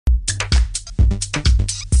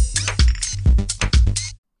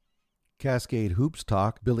Cascade Hoops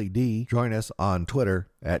Talk, Billy D. Join us on Twitter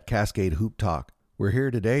at Cascade Hoop Talk. We're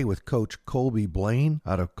here today with Coach Colby Blaine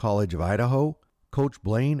out of College of Idaho. Coach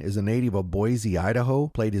Blaine is a native of Boise, Idaho,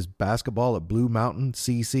 played his basketball at Blue Mountain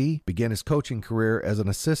CC, began his coaching career as an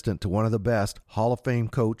assistant to one of the best, Hall of Fame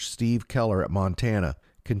coach Steve Keller at Montana.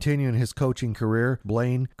 Continuing his coaching career,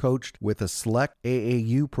 Blaine coached with a select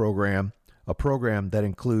AAU program, a program that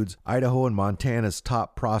includes Idaho and Montana's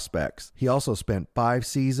top prospects. He also spent 5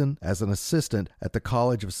 seasons as an assistant at the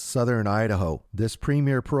College of Southern Idaho. This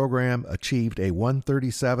premier program achieved a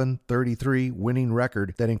 137-33 winning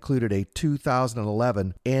record that included a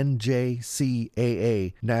 2011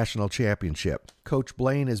 NJCAA National Championship. Coach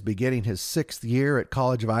Blaine is beginning his 6th year at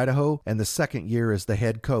College of Idaho and the 2nd year as the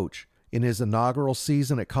head coach. In his inaugural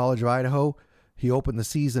season at College of Idaho, he opened the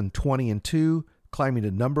season 20-2, climbing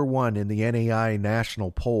to number 1 in the NAI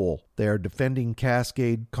national poll. They are defending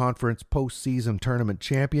Cascade Conference postseason tournament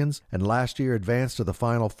champions and last year advanced to the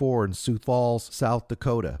Final Four in Sioux Falls, South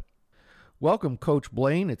Dakota. Welcome, Coach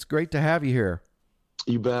Blaine. It's great to have you here.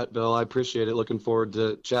 You bet, Bill. I appreciate it. Looking forward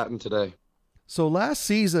to chatting today. So last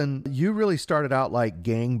season, you really started out like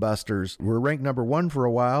gangbusters. We're ranked number 1 for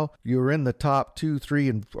a while. You were in the top 2,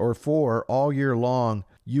 3, or 4 all year long.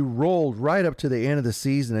 You rolled right up to the end of the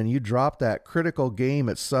season, and you dropped that critical game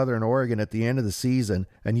at Southern Oregon at the end of the season,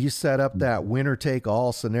 and you set up that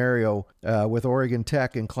winner-take-all scenario with Oregon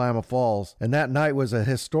Tech in Klamath Falls. And that night was a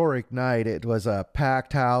historic night. It was a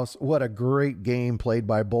packed house. What a great game played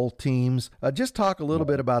by both teams. Just talk a little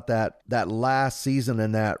bit about that last season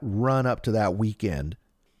and that run up to that weekend.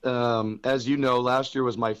 As you know, last year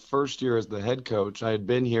was my first year as the head coach. I had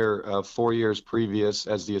been here 4 years previous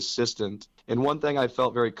as the assistant. And one thing I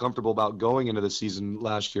felt very comfortable about going into the season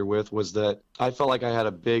last year with was that I felt like I had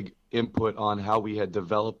a big input on how we had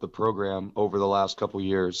developed the program over the last couple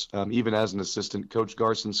years. Even as an assistant, Coach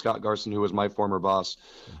Scott Garson, who was my former boss,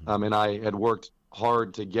 and I had worked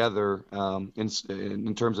hard together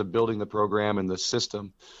in terms of building the program and the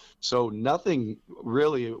system. So nothing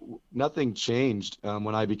changed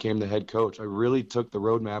when I became the head coach. I really took the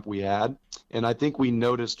roadmap we had, and I think we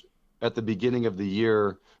noticed at the beginning of the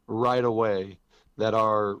year right away that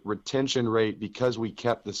our retention rate, because we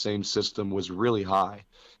kept the same system, was really high.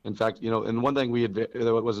 In fact, and one thing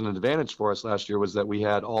that was an advantage for us last year was that we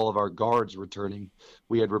had all of our guards returning.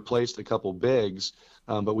 We had replaced a couple bigs,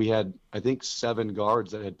 but we had, I think, 7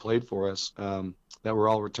 guards that had played for us that were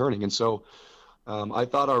all returning. And so I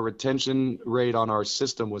thought our retention rate on our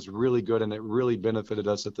system was really good, and it really benefited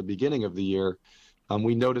us at the beginning of the year.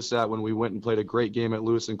 We noticed that when we went and played a great game at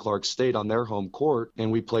Lewis and Clark State on their home court, and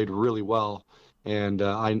we played really well. And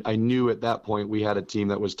I knew at that point we had a team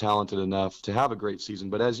that was talented enough to have a great season.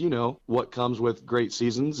 But as you know, what comes with great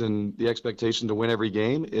seasons and the expectation to win every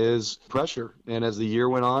game is pressure. And as the year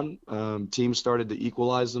went on, teams started to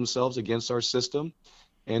equalize themselves against our system.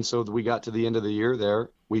 And so we got to the end of the year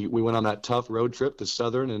there. We went on that tough road trip to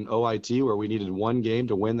Southern and OIT where we needed 1 game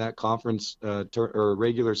to win that conference or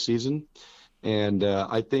regular season. And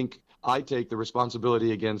I think I take the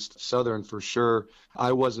responsibility against Southern for sure.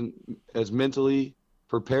 I wasn't as mentally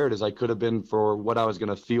prepared as I could have been for what I was going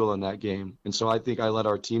to feel in that game. And so I think I let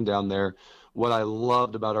our team down there. What I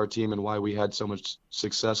loved about our team and why we had so much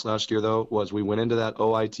success last year, though, was we went into that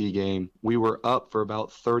OIT game. We were up for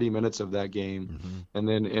about 30 minutes of that game. And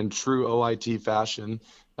then in true OIT fashion,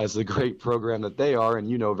 as the great program that they are, and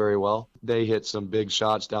you know very well, they hit some big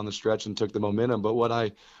shots down the stretch and took the momentum. But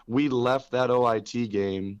we left that OIT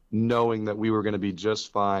game knowing that we were going to be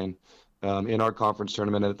just fine in our conference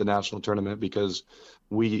tournament and at the national tournament because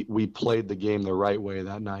we played the game the right way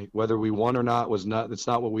that night. Whether we won or not it's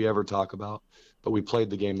not what we ever talk about, but we played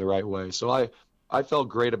the game the right way. So I felt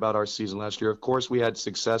great about our season last year. Of course, we had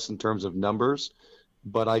success in terms of numbers,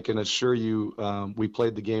 but I can assure you we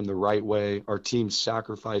played the game the right way. Our team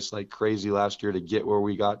sacrificed like crazy last year to get where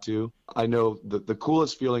we got to. I know the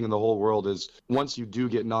coolest feeling in the whole world is once you do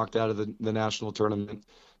get knocked out of the national tournament,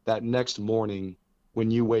 that next morning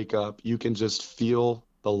when you wake up, you can just feel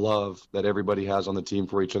the love that everybody has on the team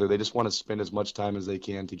for each other. They just want to spend as much time as they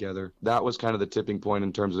can together. That was kind of the tipping point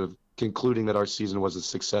in terms of concluding that our season was a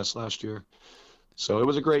success last year. So it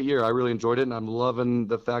was a great year. I really enjoyed it, and I'm loving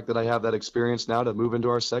the fact that I have that experience now to move into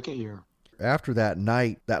our 2nd year. After that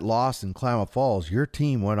night, that loss in Klamath Falls, your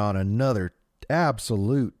team went on another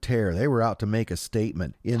absolute tear. They were out to make a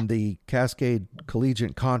statement. In the Cascade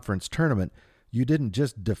Collegiate Conference tournament, you didn't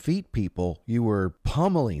just defeat people, you were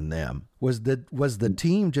pummeling them. Was the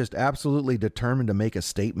team just absolutely determined to make a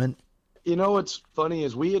statement? You know, what's funny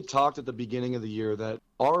is we had talked at the beginning of the year that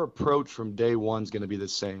our approach from day one is going to be the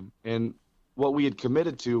same. And what we had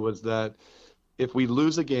committed to was that if we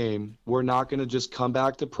lose a game, we're not going to just come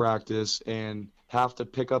back to practice and have to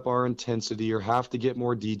pick up our intensity or have to get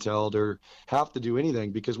more detailed or have to do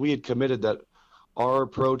anything, because we had committed that our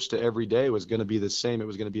approach to every day was going to be the same. It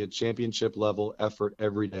was going to be a championship level effort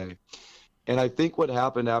every day. And I think what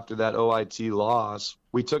happened after that OIT loss,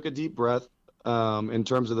 we took a deep breath in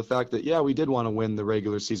terms of the fact that, yeah, we did want to win the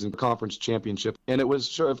regular season conference championship. And it was,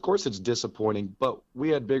 sure, of course it's disappointing, but we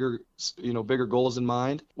had bigger goals in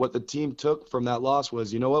mind. What the team took from that loss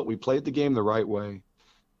was, you know what, we played the game the right way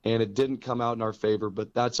and it didn't come out in our favor,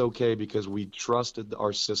 but that's okay because we trusted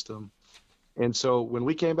our system. And so when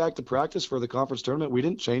we came back to practice for the conference tournament, we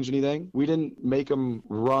didn't change anything. We didn't make them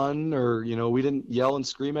run or, we didn't yell and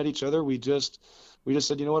scream at each other. We just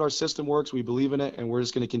said, you know what, our system works. We believe in it, and we're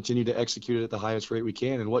just going to continue to execute it at the highest rate we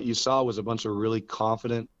can. And what you saw was a bunch of really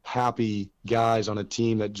confident, happy guys on a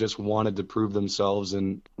team that just wanted to prove themselves.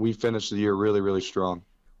 And we finished the year really, really strong.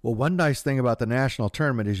 Well, one nice thing about the national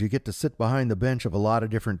tournament is you get to sit behind the bench of a lot of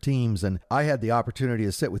different teams, and I had the opportunity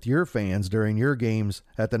to sit with your fans during your games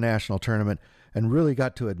at the national tournament and really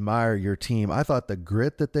got to admire your team. I thought the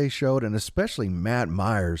grit that they showed, and especially Matt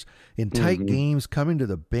Myers, in tight games, coming to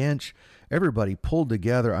the bench, everybody pulled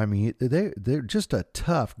together. I mean, they're just a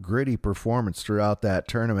tough, gritty performance throughout that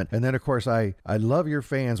tournament. And then, of course, I love your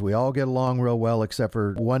fans. We all get along real well, except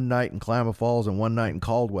for one night in Klamath Falls and one night in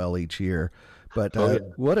Caldwell each year. But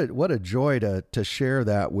what a joy to share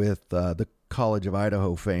that with the College of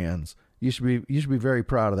Idaho fans. You should be very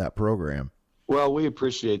proud of that program. Well, we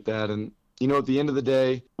appreciate that, and at the end of the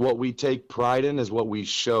day, what we take pride in is what we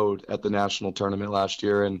showed at the national tournament last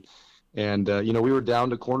year, and we were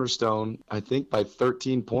down to Cornerstone, I think by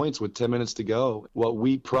 13 points with 10 minutes to go. What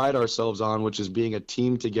we pride ourselves on, which is being a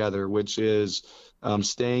team together, which is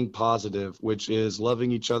staying positive, which is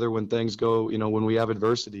loving each other when things go, when we have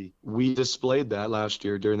adversity. We displayed that last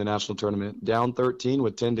year during the national tournament. Down 13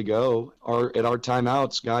 with 10 to go. At our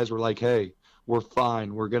timeouts, guys were like, hey, we're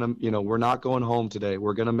fine. We're going to, we're not going home today.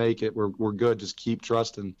 We're going to make it. We're good. Just keep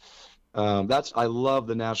trusting. I love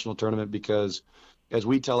the national tournament because, as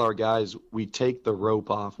we tell our guys, we take the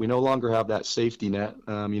rope off. We no longer have that safety net,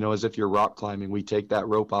 as if you're rock climbing. We take that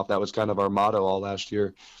rope off. That was kind of our motto all last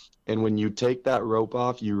year. And when you take that rope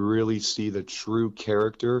off, you really see the true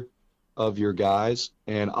character of your guys.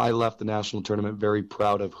 And I left the national tournament very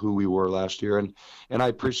proud of who we were last year. And I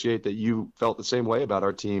appreciate that you felt the same way about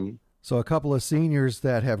our team. So a couple of seniors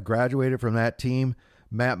that have graduated from that team,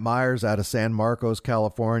 Matt Myers out of San Marcos,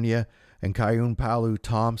 California, and Kyun Palu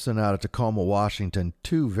Thompson out of Tacoma, Washington.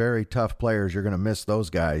 Two very tough players. You're going to miss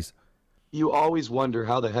those guys. You always wonder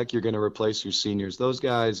how the heck you're going to replace your seniors. Those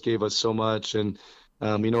guys gave us so much. And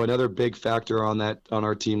another big factor on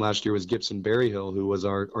our team last year was Gibson Berryhill, who was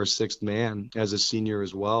our sixth man as a senior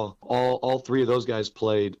as well. All three of those guys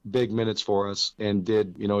played big minutes for us and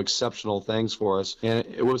did, exceptional things for us. And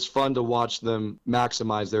it was fun to watch them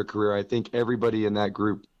maximize their career. I think everybody in that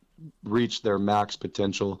group reached their max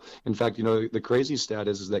potential. In fact, the crazy stat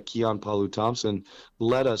is that Keon Palu Thompson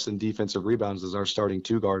led us in defensive rebounds as our starting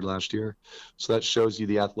two guard last year. So that shows you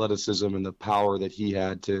the athleticism and the power that he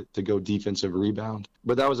had to go defensive rebound.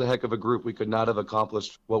 But that was a heck of a group. We could not have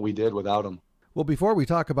accomplished what we did without him. Well, before we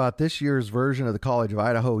talk about this year's version of the College of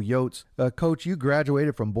Idaho Yotes, Coach, you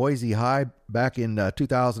graduated from Boise High back in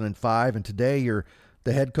 2005, and today you're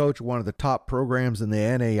the head coach of one of the top programs in the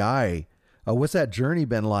NAIA. What's that journey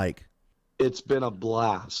been like? It's been a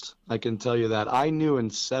blast. I can tell you that. I knew in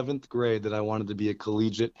 7th grade that I wanted to be a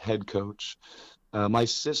collegiate head coach. My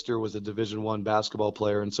sister was a Division I basketball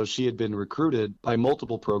player, and so she had been recruited by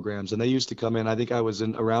multiple programs, and they used to come in. I think I was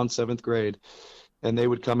in around 7th grade, and they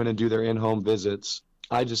would come in and do their in-home visits.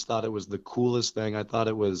 I just thought it was the coolest thing. I thought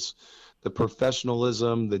it was the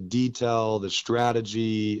professionalism, the detail, the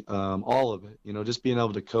strategy, all of it, just being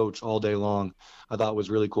able to coach all day long, I thought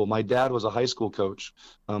was really cool. My dad was a high school coach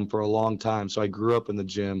for a long time, so I grew up in the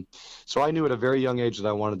gym. So I knew at a very young age that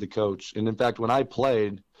I wanted to coach. And in fact, when I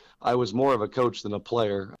played, I was more of a coach than a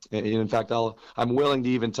player. And in fact, I'm willing to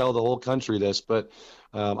even tell the whole country this, but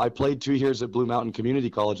I played 2 years at Blue Mountain Community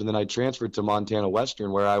College, and then I transferred to Montana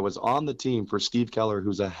Western, where I was on the team for Steve Keller,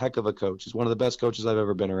 who's a heck of a coach. He's one of the best coaches I've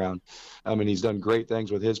ever been around. And he's done great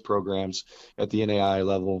things with his programs at the NAIA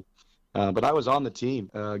level. But I was on the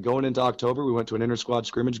team. Going into October, we went to an inter-squad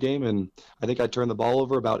scrimmage game, and I think I turned the ball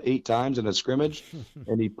over about 8 times in a scrimmage.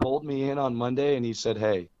 And he pulled me in on Monday, and he said,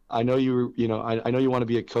 "Hey, I know I know you want to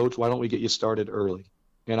be a coach. Why don't we get you started early?"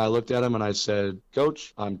 And I looked at him and I said,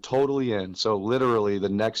 "Coach, I'm totally in." So literally the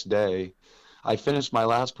next day, I finished my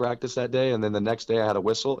last practice that day, and then the next day I had a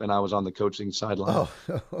whistle, and I was on the coaching sideline.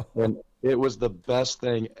 Oh, And it was the best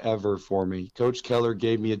thing ever for me. Coach Keller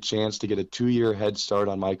gave me a chance to get a 2-year head start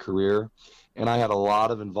on my career, and I had a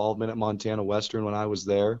lot of involvement at Montana Western when I was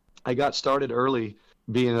there. I got started early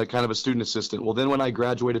being a kind of a student assistant. Well, then when I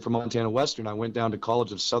graduated from Montana Western, I went down to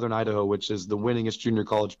College of Southern Idaho, which is the winningest junior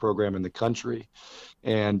college program in the country.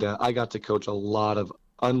 And I got to coach a lot of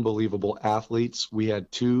unbelievable athletes. We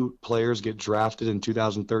had 2 players get drafted in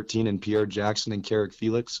 2013 in Pierre Jackson and Carrick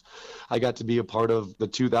Felix. I got to be a part of the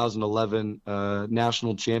 2011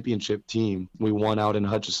 national championship team. We won out in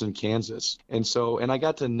Hutchinson, Kansas. And I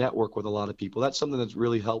got to network with a lot of people. That's something that's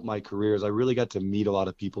really helped my career is I really got to meet a lot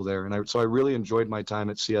of people there. So I really enjoyed my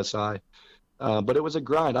time at CSI. But it was a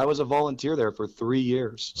grind. I was a volunteer there for 3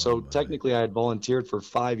 years. So technically I had volunteered for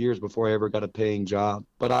 5 years before I ever got a paying job.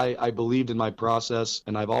 But I believed in my process,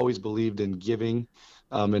 and I've always believed in giving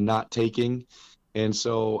and not taking. And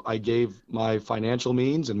so I gave my financial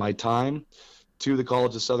means and my time to the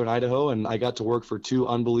College of Southern Idaho, and I got to work for 2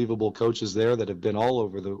 unbelievable coaches there that have been all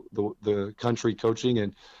over the country coaching.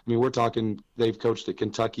 And I mean, we're talking they've coached at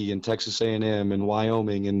Kentucky and Texas A&M and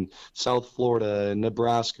Wyoming and South Florida and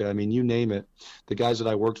Nebraska. I mean, you name it. The guys that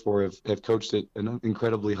I worked for have coached at an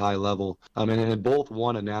incredibly high level, and had both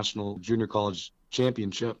won a national junior college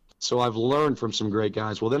championship. So I've learned from some great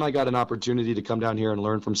guys. Well, then I got an opportunity to come down here and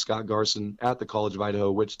learn from Scott Garson at the College of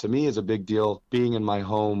Idaho, which to me is a big deal being in my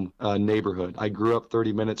home neighborhood. I grew up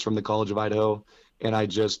 30 minutes from the College of Idaho, and I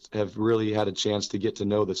just have really had a chance to get to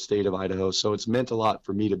know the state of Idaho. So it's meant a lot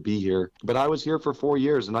for me to be here. But I was here for 4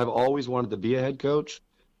 years, and I've always wanted to be a head coach,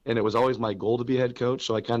 and it was always my goal to be a head coach.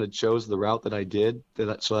 So I kind of chose the route that I did so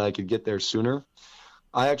that I could get there sooner.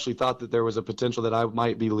 I actually thought that there was a potential that I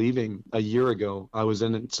might be leaving a year ago. I was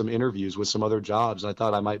in some interviews with some other jobs. I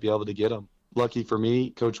thought I might be able to get them. Lucky for me,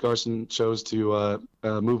 Coach Garson chose to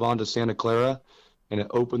move on to Santa Clara, and it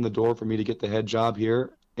opened the door for me to get the head job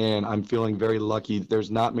here. And I'm feeling very lucky.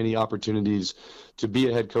 There's not many opportunities to be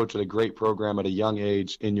a head coach at a great program at a young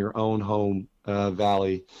age in your own home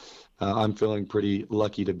valley. I'm feeling pretty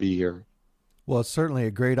lucky to be here. Well, it's certainly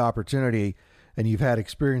a great opportunity, and you've had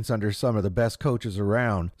experience under some of the best coaches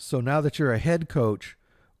around. So now that you're a head coach,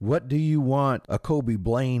 what do you want a Colby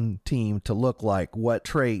Blaine team to look like? What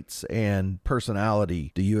traits and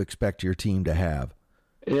personality do you expect your team to have?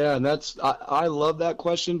 Yeah, and I love that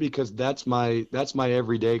question because that's my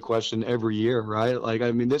everyday question every year, right? Like,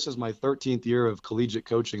 I mean, this is my 13th year of collegiate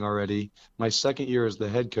coaching already. My second year as the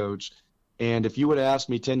head coach. And if you would have asked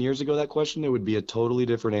me 10 years ago that question, it would be a totally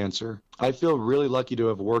different answer. I feel really lucky to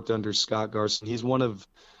have worked under Scott Garson. He's one of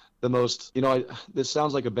the most, this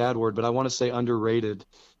sounds like a bad word, but I want to say underrated.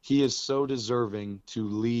 He is so deserving to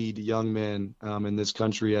lead young men in this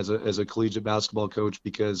country as a collegiate basketball coach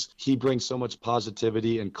because he brings so much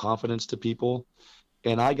positivity and confidence to people.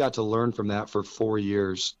 And I got to learn from that for 4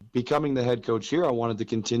 years. Becoming the head coach here, I wanted to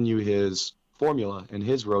continue his formula and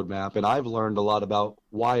his roadmap. And I've learned a lot about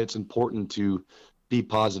why it's important to be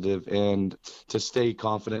positive and to stay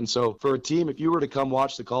confident. And so for a team, if you were to come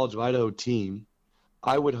watch the College of Idaho team,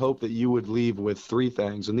 I would hope that you would leave with 3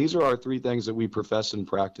 things. And these are our 3 things that we profess in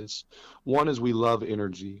practice. One is we love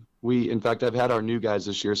energy. In fact, I've had our new guys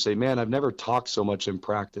this year say, man, I've never talked so much in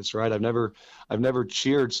practice, right? I've never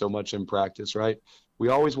cheered so much in practice, right? We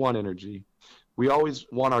always want energy. We always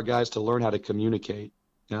want our guys to learn how to communicate.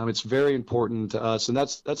 It's very important to us, and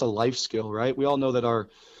that's a life skill, right? We all know that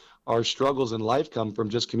our struggles in life come from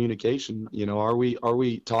just communication. Are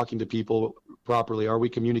we talking to people properly? Are we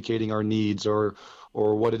communicating our needs or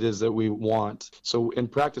what it is that we want? So in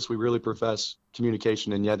practice, we really profess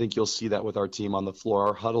communication, and I think you'll see that with our team on the floor.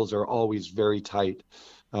 Our huddles are always very tight,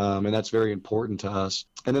 and that's very important to us.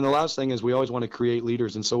 And then the last thing is we always want to create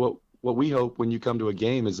leaders, and so what we hope when you come to a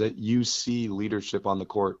game is that you see leadership on the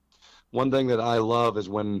court. One thing that I love is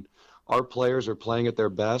when our players are playing at their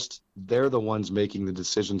best, they're the ones making the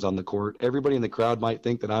decisions on the court. Everybody in the crowd might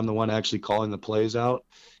think that I'm the one actually calling the plays out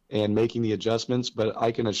and making the adjustments, but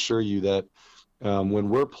I can assure you that when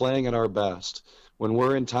we're playing at our best, when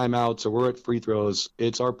we're in timeouts or we're at free throws,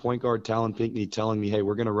 it's our point guard, Talon Pinckney, telling me, hey,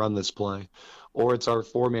 we're going to run this play. Or it's our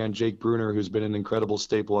 4-man, Jake Bruner, who's been an incredible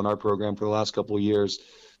staple in our program for the last couple of years,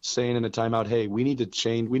 saying in a timeout, hey, we need to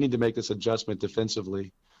change, we need to make this adjustment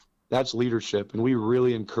defensively. That's leadership, and we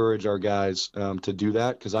really encourage our guys to do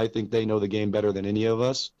that because I think they know the game better than any of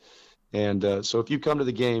us. And so if you come to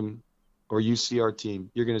the game or you see our team,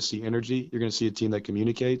 you're going to see energy, you're going to see a team that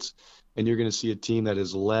communicates, and you're going to see a team that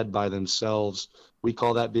is led by themselves. We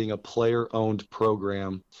call that being a player-owned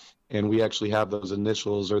program. And we actually have those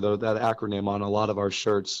initials or that acronym on a lot of our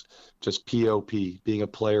shirts, just POP, being a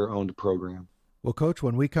player-owned program. Well, Coach,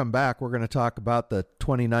 when we come back, we're going to talk about the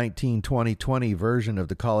 2019-2020 version of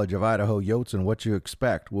the College of Idaho Yotes and what you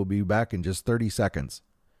expect. We'll be back in just 30 seconds.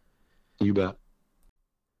 You bet.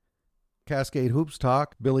 Cascade Hoops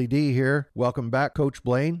Talk. Billy D here. Welcome back, Coach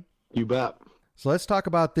Blaine. You bet. So let's talk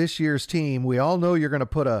about this year's team. We all know you're going to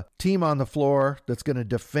put a team on the floor that's going to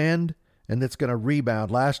defend and that's going to rebound.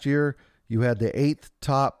 Last year, you had the 8th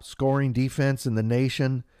top scoring defense in the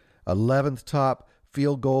nation, 11th top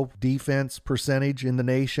field goal defense percentage in the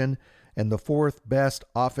nation, and the 4th best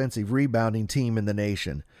offensive rebounding team in the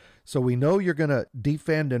nation. So we know you're going to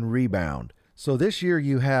defend and rebound. So this year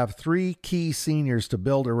you have 3 key seniors to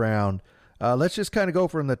build around. Let's just kind of go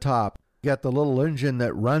from the top. You got the little engine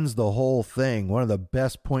that runs the whole thing, one of the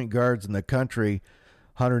best point guards in the country,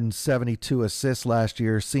 172 assists last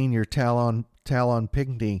year, senior Talon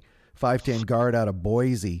Pinckney, 5'10" guard out of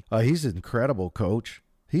Boise. He's incredible, Coach.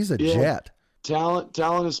 He's a jet.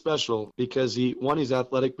 Talent is special because he's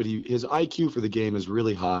athletic, but his IQ for the game is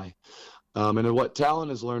really high. And what Talon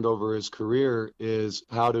has learned over his career is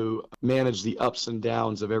how to manage the ups and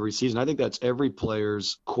downs of every season. I think that's every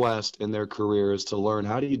player's quest in their career, is to learn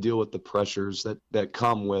how do you deal with the pressures that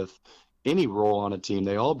come with any role on a team.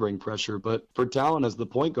 They all bring pressure, but for Talon as the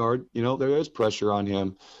point guard, there is pressure on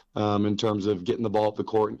him in terms of getting the ball up the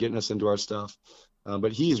court and getting us into our stuff.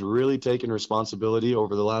 But he's really taken responsibility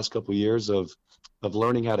over the last couple of years of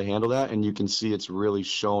learning how to handle that, and you can see it's really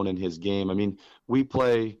shown in his game. I mean, we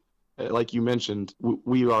play, like you mentioned,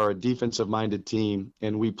 we are a defensive-minded team,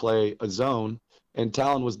 and we play a zone, and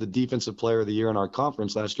Talon was the defensive player of the year in our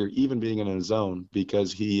conference last year, even being in a zone,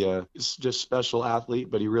 because he is just a special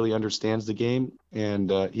athlete, but he really understands the game,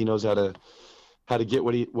 and he knows how to get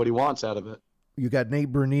what he wants out of it. You got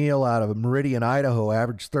Nate Bernil out of Meridian, Idaho,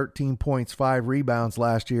 averaged 13 points, 5 rebounds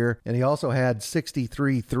last year, and he also had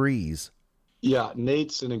 63 threes. Yeah,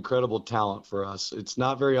 Nate's an incredible talent for us. It's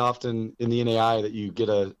not very often in the NAI that you get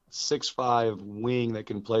a 6'5" wing that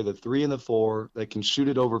can play the 3 and the 4, that can shoot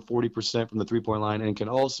it over 40% from the three-point line, and can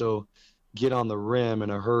also get on the rim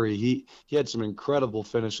in a hurry. He had some incredible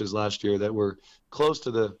finishes last year that were close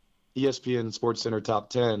to the ESPN Sports Center top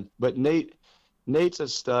 10. But Nate's a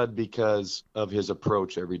stud because of his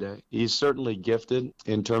approach every day. He's certainly gifted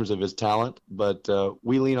in terms of his talent, but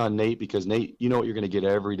we lean on Nate because Nate, you know what you're going to get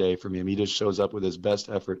every day from him. He just shows up with his best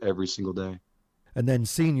effort every single day. And then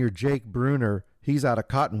senior Jake Bruner, he's out of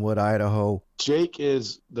Cottonwood, Idaho. Jake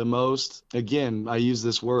is the most, again, I use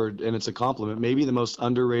this word and it's a compliment, maybe the most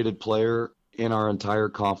underrated player in our entire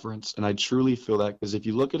conference. And I truly feel that because if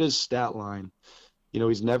you look at his stat line,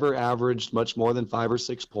 he's never averaged much more than 5 or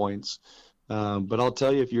 6 points. But I'll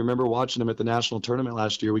tell you, if you remember watching him at the national tournament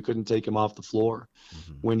last year, we couldn't take him off the floor.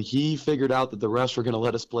 Mm-hmm. When he figured out that the refs were going to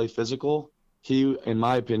let us play physical, he, in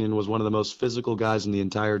my opinion, was one of the most physical guys in the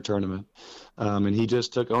entire tournament. And he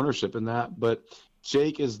just took ownership in that. But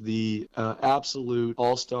Jake is the absolute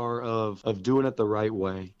all-star of doing it the right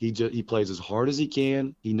way. He plays as hard as he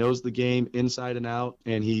can. He knows the game inside and out,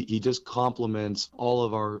 and he just complements all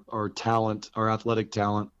of our talent, our athletic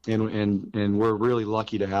talent, and we're really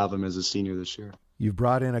lucky to have him as a senior this year. You've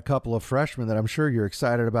brought in a couple of freshmen that I'm sure you're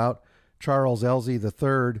excited about. Charles Elzey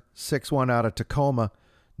III, 6'1" out of Tacoma,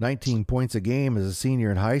 19 points a game as a senior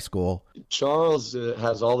in high school. Charles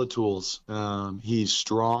has all the tools. He's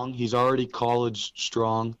strong. He's already college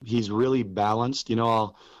strong. He's really balanced.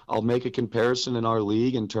 I'll make a comparison in our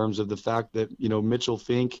league in terms of the fact that, Mitchell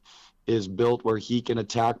Fink is built where he can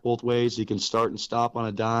attack both ways. He can start and stop on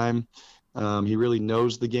a dime. He really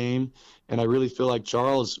knows the game. And I really feel like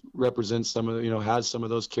Charles represents has some of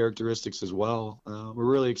those characteristics as well. We're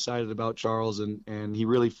really excited about Charles, and he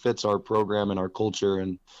really fits our program and our culture.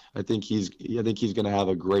 And I think he's going to have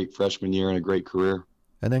a great freshman year and a great career.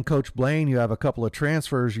 And then Coach Blaine, you have a couple of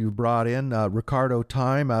transfers you brought in. Ricardo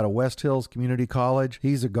Time out of West Hills Community College.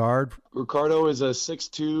 He's a guard. Ricardo is a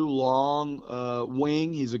 6'2" long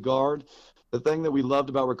wing. He's a guard. The thing that we loved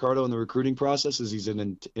about Ricardo in the recruiting process is he's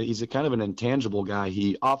a kind of an intangible guy.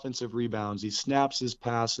 He offensive rebounds, he snaps his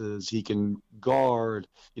passes, he can guard.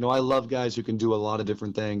 I love guys who can do a lot of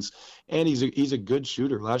different things, and he's a good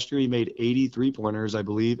shooter. Last year he made 80 3-pointers, I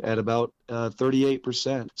believe, at about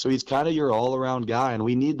 38%. So he's kind of your all-around guy, and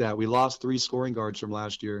we need that. We lost 3 scoring guards from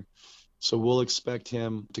last year, so we'll expect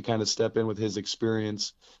him to kind of step in with his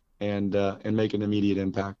experience and make an immediate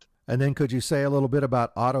impact. And then could you say a little bit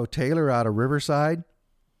about Otto Taylor out of Riverside?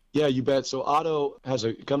 Yeah, you bet. So Otto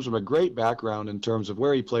comes from a great background in terms of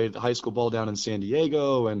where he played high school ball down in San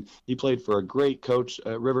Diego, and he played for a great coach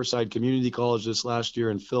at Riverside Community College this last year,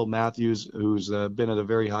 and Phil Matthews, who's been at a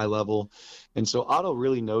very high level. And so Otto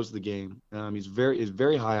really knows the game. He's very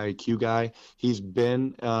high IQ guy. He's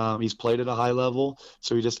played at a high level,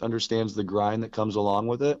 so he just understands the grind that comes along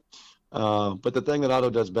with it. But the thing that Otto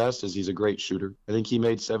does best is he's a great shooter. I think he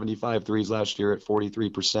made 75 threes last year at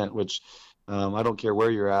 43%, which I don't care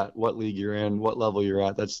where you're at, what league you're in, what level you're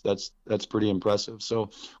at. That's pretty impressive. So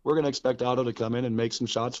we're going to expect Otto to come in and make some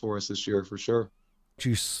shots for us this year for sure.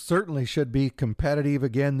 You certainly should be competitive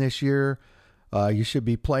again this year. You should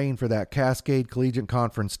be playing for that Cascade Collegiate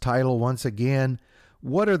Conference title once again.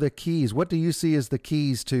 What are the keys? What do you see as the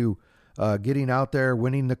keys to getting out there,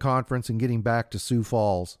 winning the conference, and getting back to Sioux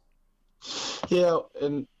Falls? Yeah,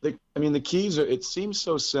 and the keys are, it seems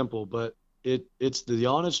so simple, but it's the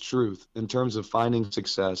honest truth in terms of finding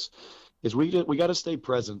success is we got to stay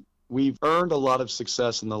present. We've earned a lot of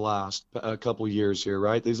success in the last couple years here,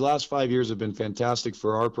 right? These last 5 years have been fantastic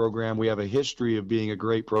for our program. We have a history of being a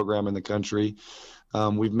great program in the country.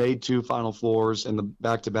 We've made 2 Final Fours in the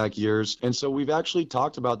back-to-back years. And so we've actually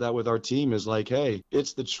talked about that with our team is like, hey,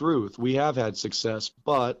 it's the truth. We have had success,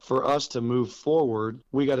 but for us to move forward,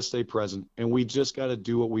 we got to stay present, and we just got to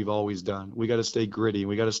do what we've always done. We got to stay gritty.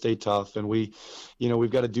 We got to stay tough, and we've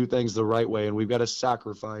got to do things the right way, and we've got to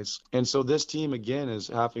sacrifice. And so this team, again, is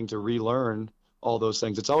having to relearn all those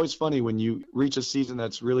things. It's always funny when you reach a season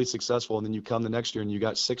that's really successful and then you come the next year and you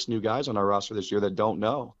got 6 new guys on our roster this year that don't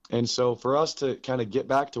know. And so for us to kind of get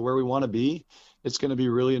back to where we want to be, it's going to be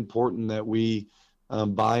really important that we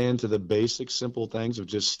buy into the basic, simple things of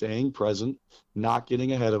just staying present, not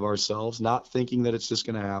getting ahead of ourselves, not thinking that it's just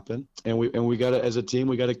going to happen. And we got to, as a team,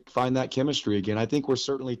 we got to find that chemistry again. I think we're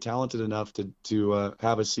certainly talented enough to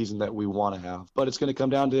have a season that we want to have, but it's going to come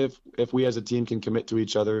down to if we as a team can commit to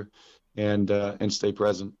each other and stay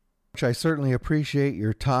present. I certainly appreciate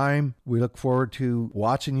your time. We look forward to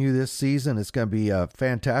watching you this season. It's going to be a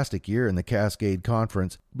fantastic year in the Cascade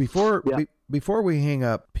Conference. Before we hang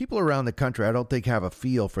up, people around the country, I don't think, have a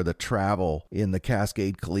feel for the travel in the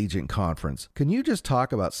Cascade Collegiate Conference. Can you just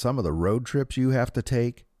talk about some of the road trips you have to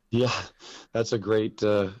take? Yeah, that's a great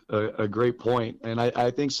point. And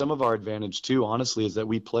I think some of our advantage too, honestly, is that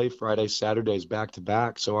we play Fridays, Saturdays back to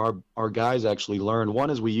back. So our guys actually learn. One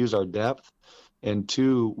is we use our depth, and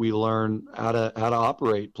 2, we learn how to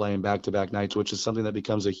operate playing back to back nights, which is something that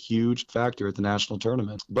becomes a huge factor at the national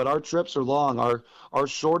tournament. But our trips are long. Our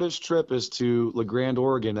shortest trip is to La Grande,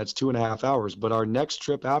 Oregon. That's 2.5 hours. But our next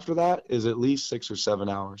trip after that is at least 6 or 7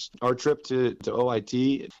 hours. Our trip to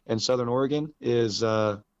OIT in Southern Oregon is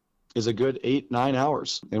a good 8-9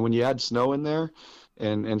 hours. And when you add snow in there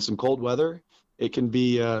and some cold weather, it can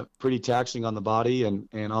be pretty taxing on the body and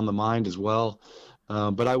on the mind as well.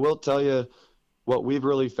 But I will tell you, what we've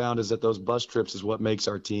really found is that those bus trips is what makes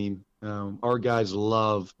our team. Our guys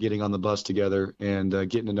love getting on the bus together and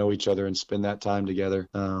getting to know each other and spend that time together.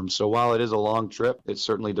 So while it is a long trip, it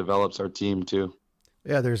certainly develops our team too.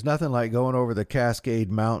 Yeah, there's nothing like going over the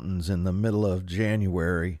Cascade Mountains in the middle of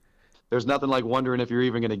January. There's nothing like wondering if you're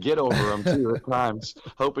even going to get over them too at times,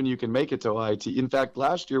 hoping you can make it to OIT. In fact,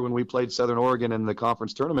 last year when we played Southern Oregon in the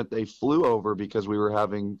conference tournament, they flew over because we were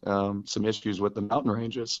having some issues with the mountain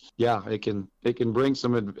ranges. Yeah, it can bring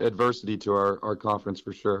some adversity to our conference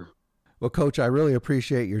for sure. Well, Coach, I really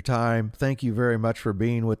appreciate your time. Thank you very much for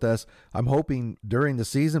being with us. I'm hoping during the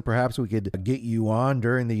season, perhaps we could get you on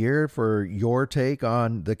during the year for your take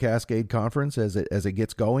on the Cascade Conference as it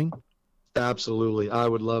gets going. Absolutely. I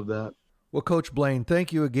would love that. Well, Coach Blaine,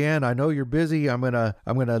 thank you again. I know you're busy. I'm gonna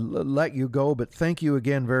let you go, but thank you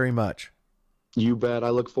again very much. You bet.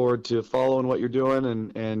 I look forward to following what you're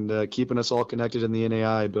doing and keeping us all connected in the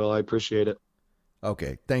NAI, Bill. I appreciate it.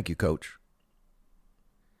 Okay. Thank you, Coach.